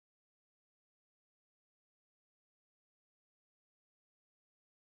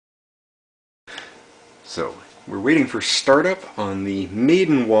So we're waiting for startup on the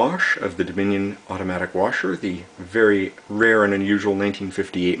maiden wash of the Domion automatic washer, the very rare and unusual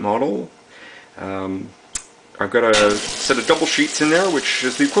 1958 model. I've got a set of double sheets in there, which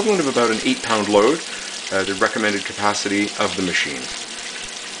is the equivalent of about an 8-pound load, the recommended capacity of the machine.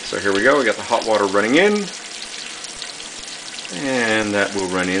 So here we go, we got the hot water running in, and that will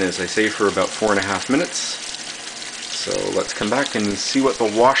run in, as I say, for about 4.5 minutes. So let's come back and see what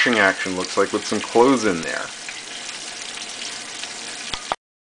the washing action looks like with some clothes in there.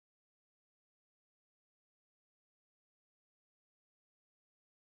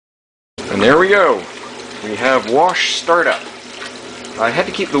 And there we go. We have wash startup. I had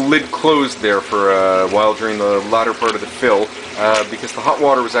to keep the lid closed there for a while during the latter part of the fill because the hot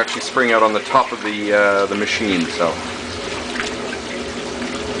water was actually spraying out on the top of the machine. So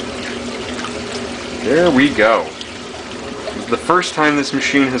there we go. This is the first time this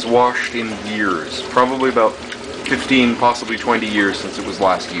machine has washed in years. Probably about 15, possibly 20 years since it was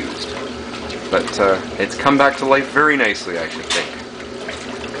last used. But it's come back to life very nicely, I should think.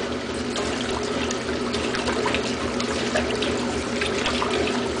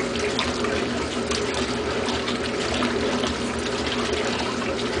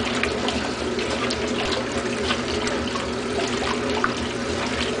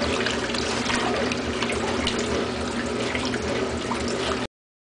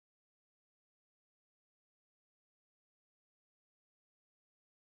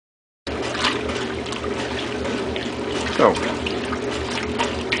 So, I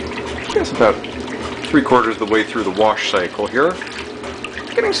guess about 3/4 of the way through the wash cycle here.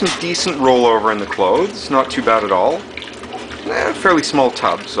 Getting some decent rollover in the clothes, not too bad at all. Fairly small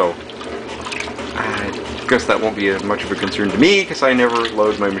tub, so I guess that won't be much of a concern to me, because I never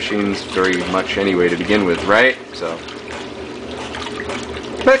load my machines very much anyway to begin with, right? So,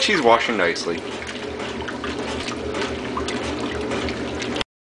 but she's washing nicely.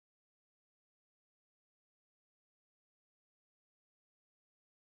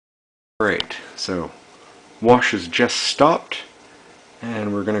 Alright, so wash has just stopped,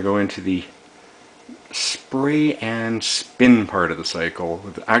 and we're going to go into the spray and spin part of the cycle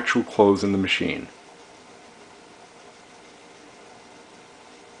with the actual clothes in the machine.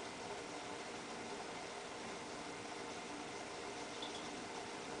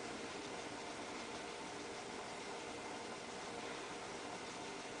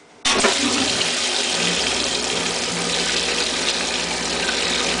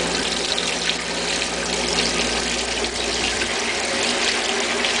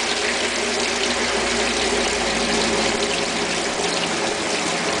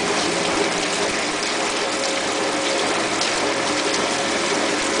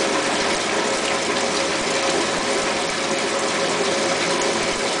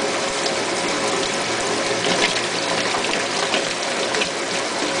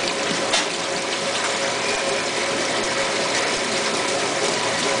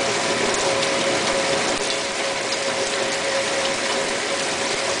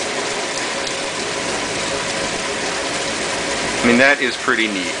 I mean, that is pretty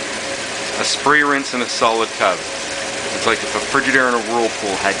neat. A spray rinse in a solid tub. It's like if a Frigidaire and a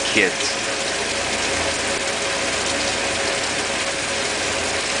Whirlpool had kids.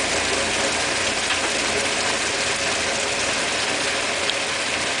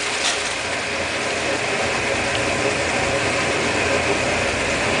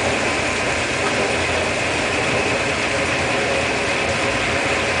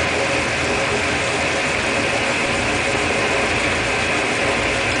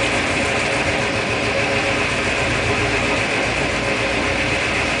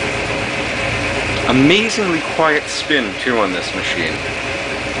 Amazingly quiet spin too on this machine.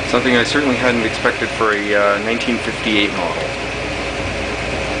 Something I certainly hadn't expected for a 1958 model.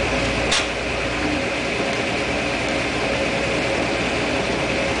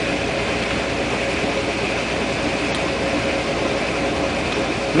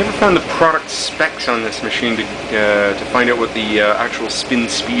 Never found the product specs on this machine to find out what the actual spin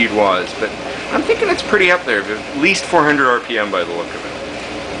speed was, but I'm thinking it's pretty up there, at least 400 RPM by the look of it.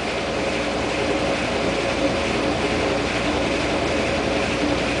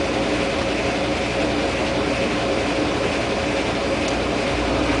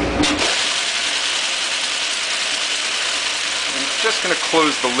 Just going to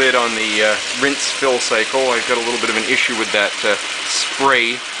close the lid on the rinse fill cycle. I've got a little bit of an issue with that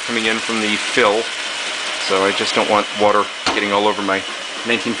spray coming in from the fill, so I just don't want water getting all over my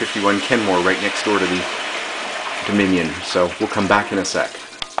 1951 Kenmore right next door to the Domion. So we'll come back in a sec.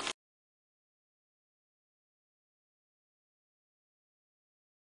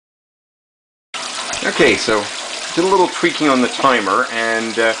 Okay, Okay, so did a little tweaking on the timer,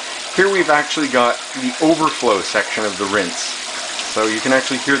 and here we've actually got the overflow section of the rinse. So you can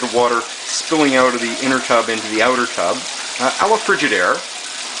actually hear the water spilling out of the inner tub into the outer tub, a la Frigidaire.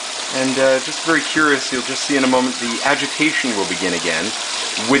 And just very curious, you'll just see in a moment the agitation will begin again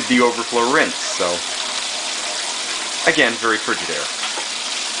with the overflow rinse. So, again, very Frigidaire.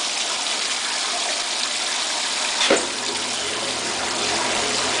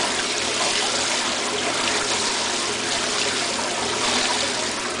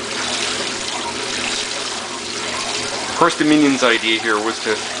 Of course, Dominion's idea here was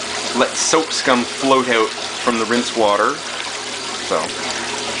to let soap scum float out from the rinse water. So.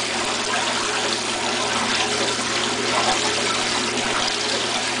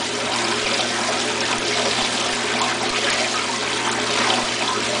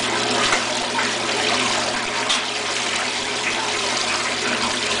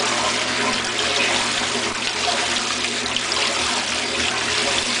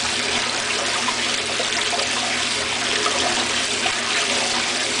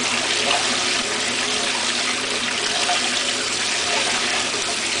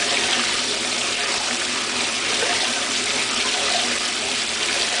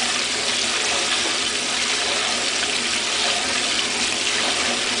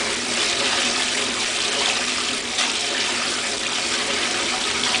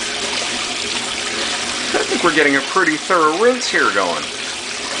 I think we're getting a pretty thorough rinse here going.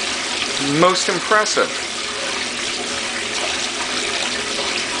 Most impressive.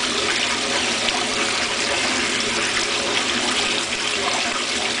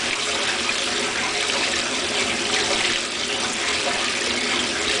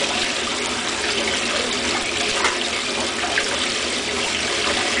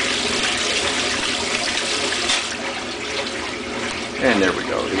 And there we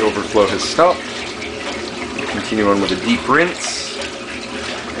go, the overflow has stopped. Continue on with a deep rinse.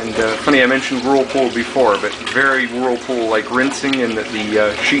 And funny, I mentioned Whirlpool before, but very Whirlpool-like rinsing in that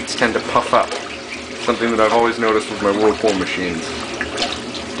the sheets tend to puff up. Something that I've always noticed with my Whirlpool machines.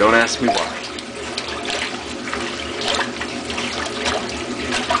 Don't ask me why.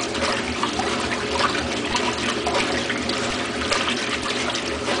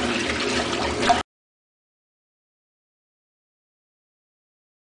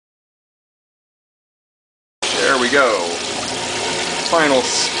 There we go. Final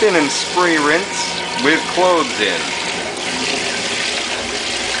spin and spray rinse with clothes in.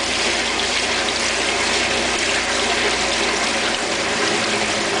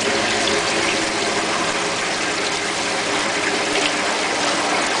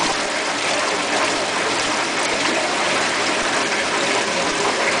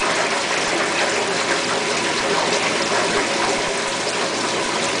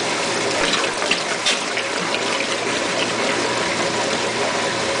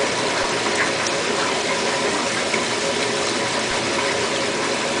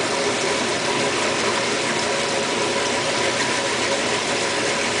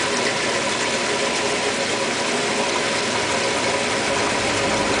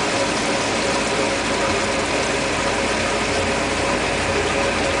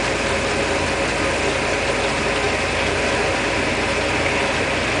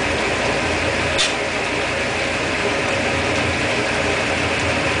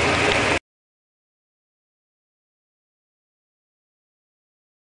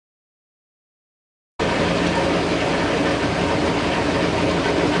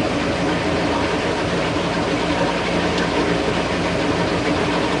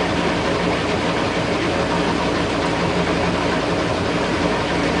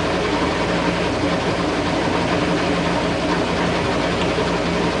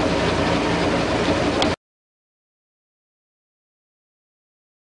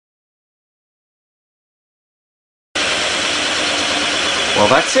 Well,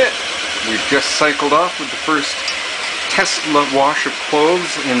 that's it. We've just cycled off with the first test wash of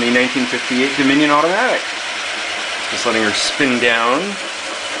clothes in the 1958 Domion automatic. Just letting her spin down.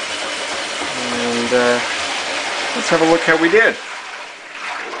 And let's have a look how we did.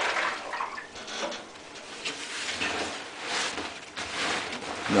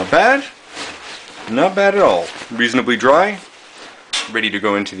 Not bad. Not bad at all. Reasonably dry. Ready to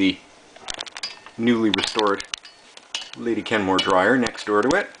go into the newly restored Lady Kenmore dryer next door to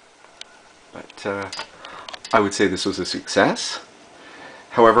it. But I would say this was a success.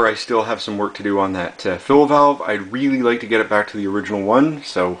 However, I still have some work to do on that fill valve. I'd really like to get it back to the original one,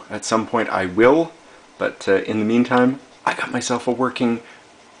 so at some point I will. But in the meantime, I got myself a working,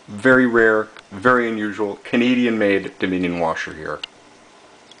 very rare, very unusual, Canadian-made Dominion washer here.